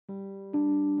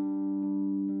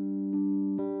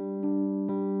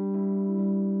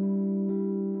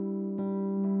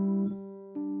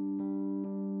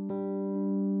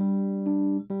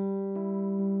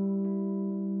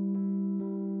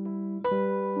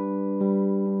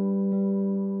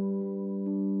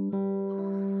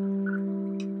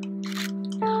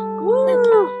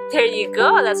There you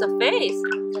go. That's a face.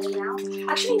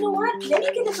 Actually, you know what? Let me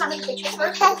get the family picture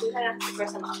first. We're gonna have to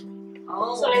dress them up.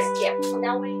 Oh. So let's get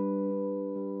that way.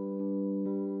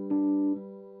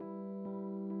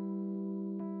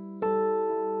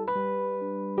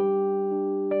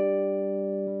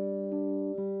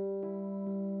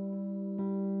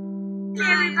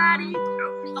 Hey everybody.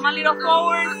 Come a little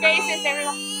forward, faces,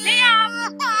 everyone. Liam!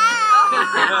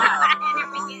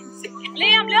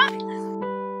 Liam, look!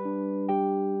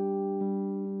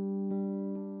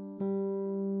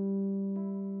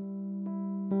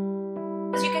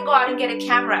 You can go out and get a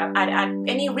camera at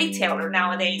any retailer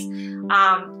nowadays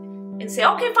and say,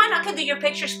 okay, fine, I can do your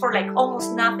pictures for like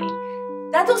almost nothing.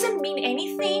 That doesn't mean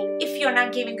anything if you're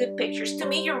not giving good pictures. To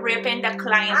me, you're ripping the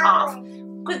client off.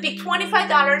 Could be $25,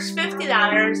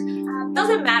 $50,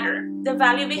 doesn't matter. The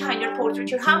value behind your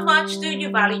portraiture, how much do you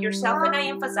value yourself? And I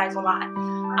emphasize a lot.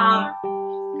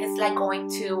 It's like going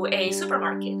to a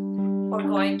supermarket or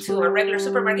going to a regular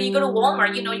supermarket. You go to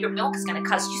Walmart, you know your milk is going to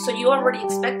cost you, so you already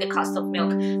expect the cost of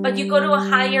milk. But you go to a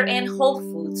higher end Whole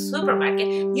Foods supermarket,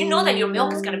 you know that your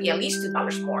milk is going to be at least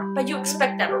 $2 more, but you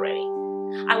expect that already.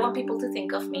 I want people to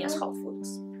think of me as Whole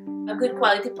Foods, a good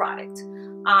quality product.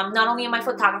 Not only in my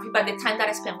photography, but the time that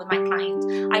I spend with my client.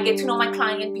 I get to know my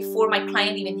client before my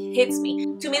client even hits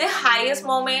me. To me, the highest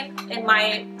moment in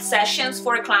my sessions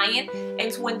for a client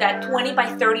is when that 20 by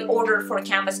 30 order for a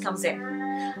canvas comes in.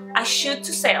 I shoot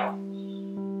to sell,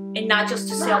 and not just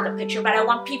to sell the picture, but I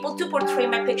want people to portray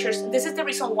my pictures. This is the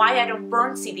reason why I don't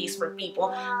burn CDs for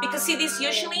people, because CDs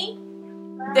usually,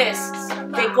 they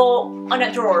go on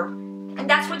a drawer, and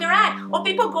that's where they're at. Or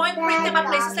people go and print them at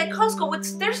places like Costco,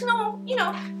 which there's no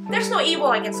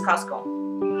evil against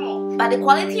Costco. But the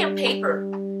quality of paper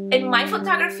in my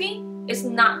photography is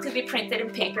not to be printed in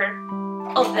paper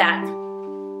of that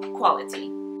quality.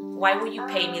 Why would you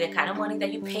pay me the kind of money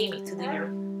that you pay me to do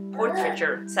your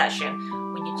portraiture session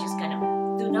when you're just gonna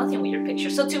do nothing with your picture?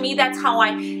 So to me, that's how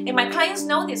and my clients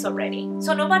know this already.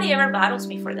 So nobody ever battles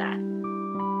me for that.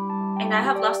 And I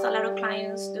have lost a lot of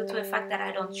clients due to the fact that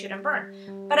I don't shoot and burn.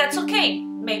 But that's okay.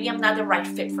 Maybe I'm not the right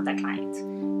fit for that client.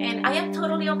 And I am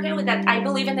totally okay with that. I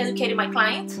believe in educating my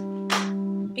client,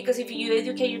 because if you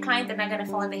educate your client, they're not gonna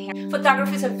fall in the hand.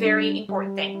 Photography is a very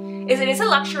important thing. It is a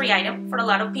luxury item for a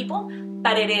lot of people,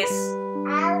 but it is,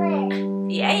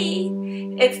 yay!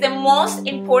 It's the most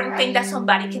important thing that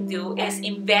somebody can do, is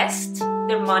invest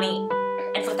their money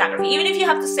in photography. Even if you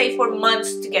have to save for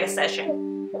months to get a session.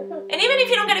 And even if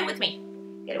you don't get it with me,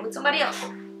 get it with somebody else.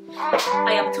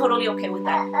 I am totally okay with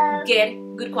that. Get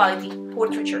good quality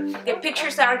portraiture. Get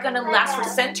pictures that are gonna last for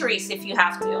centuries if you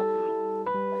have to.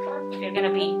 If you're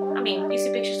gonna be, I mean, you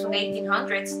see pictures from the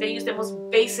 1800s, they use the most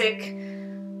basic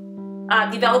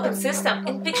development system,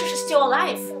 and pictures are still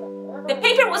alive. The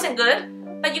paper wasn't good,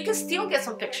 but you can still get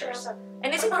some pictures.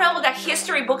 And it's incredible that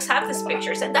history books have these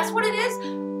pictures, and that's what it is.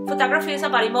 Photography is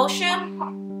about emotion,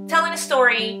 telling a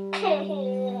story,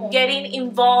 getting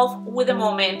involved with the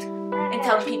moment, and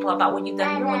telling people about what you've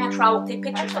done. Even when you travel, take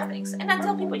pictures of things. And I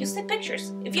tell people, just take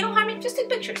pictures. If you don't hire me, just take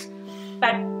pictures.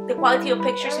 But the quality of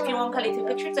pictures, if you want quality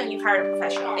pictures, then you hire a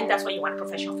professional. And that's why you want a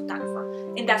professional photographer.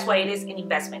 And that's why it is an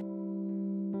investment.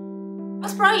 I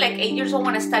was probably like 8 years old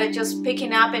when I started just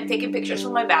picking up and taking pictures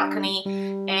from my balcony,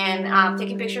 and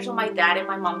taking pictures of my dad and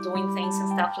my mom doing things and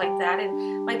stuff like that.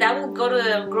 And my dad would go to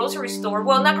the grocery store,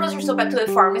 well, not grocery store, but to the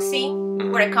pharmacy.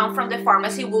 Where I come from, the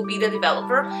pharmacy will be the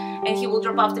developer, and he will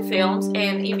drop off the films,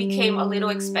 and it became a little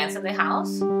expensive in the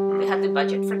house. They had the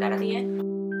budget for that at the end.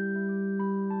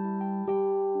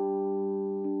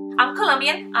 I'm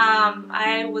Colombian.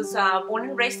 I was born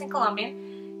and raised in Colombia,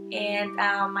 and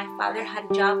my father had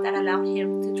a job that allowed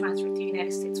him to transfer to the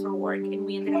United States for work, and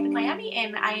we ended up in Miami,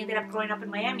 and I ended up growing up in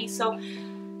Miami, so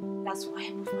that's why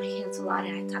I move my hands a lot,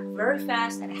 and I talk very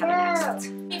fast, and I have an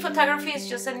accent. Photography is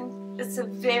just it's a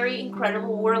very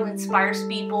incredible world. It inspires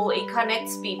people, it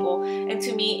connects people, and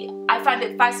to me, I find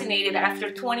it fascinating that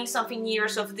after 20-something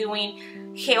years of doing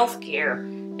healthcare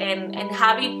and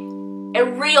having a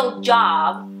real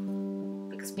job,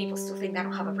 because people still think I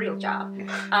don't have a real job,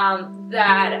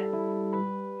 that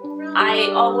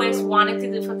I always wanted to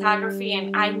do photography,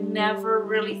 and I never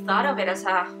really thought of it as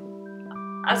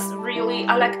really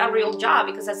like a real job,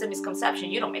 because that's a misconception.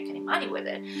 You don't make any money with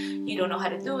it. You don't know how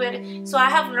to do it. So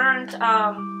I have learned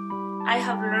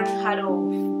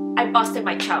I busted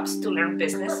my chops to learn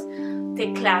business,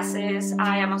 take classes.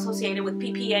 I am associated with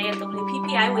PPA and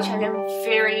WPPI, which I am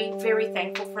very, very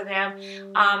thankful for them.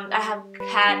 I have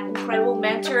had incredible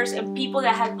mentors and people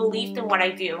that have believed in what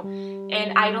I do.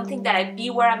 And I don't think that I'd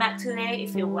be where I'm at today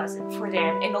if it wasn't for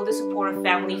them, and all the support of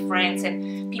family, friends,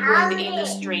 and people in the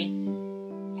industry.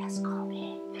 Yes, call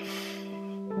me.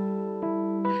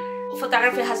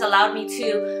 photography has allowed me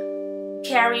to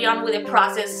carry on with the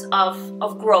process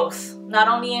of growth, not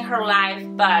only in her life,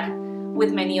 but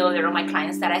with many other of my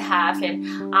clients that I have.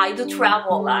 And I do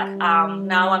travel a lot.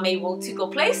 Now I'm able to go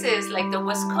places like the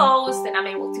West Coast, and I'm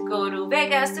able to go to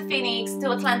Vegas, to Phoenix,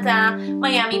 to Atlanta,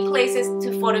 Miami, places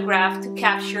to photograph, to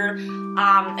capture,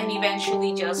 and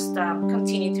eventually just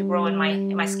continue to grow in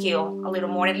my skill a little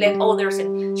more, and let others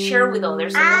and share with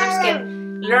others, so others can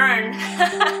learn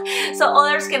so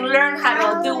others can learn how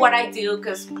to do what I do,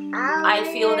 because I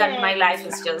feel that my life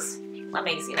is just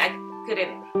amazing. I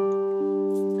couldn't.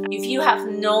 If you have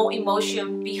no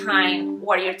emotion behind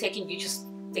what you're taking, you're just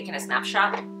taking a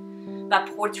snapshot. But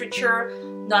portraiture,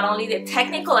 not only the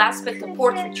technical aspect of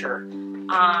portraiture,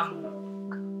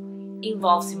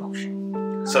 involves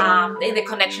emotion. So, in the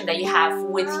connection that you have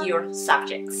with your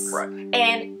subjects. right.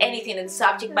 And anything in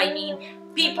subject, by mean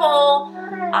people,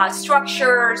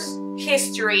 structures,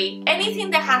 history,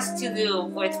 anything that has to do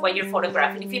with what you're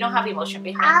photographing. If you don't have emotion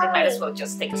behind it, might as well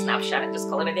just take a snapshot and just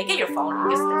call it a day. Get your phone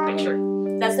and just take a picture.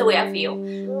 That's the way I feel.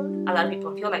 A lot of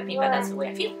people feel like me, but that's the way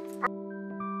I feel.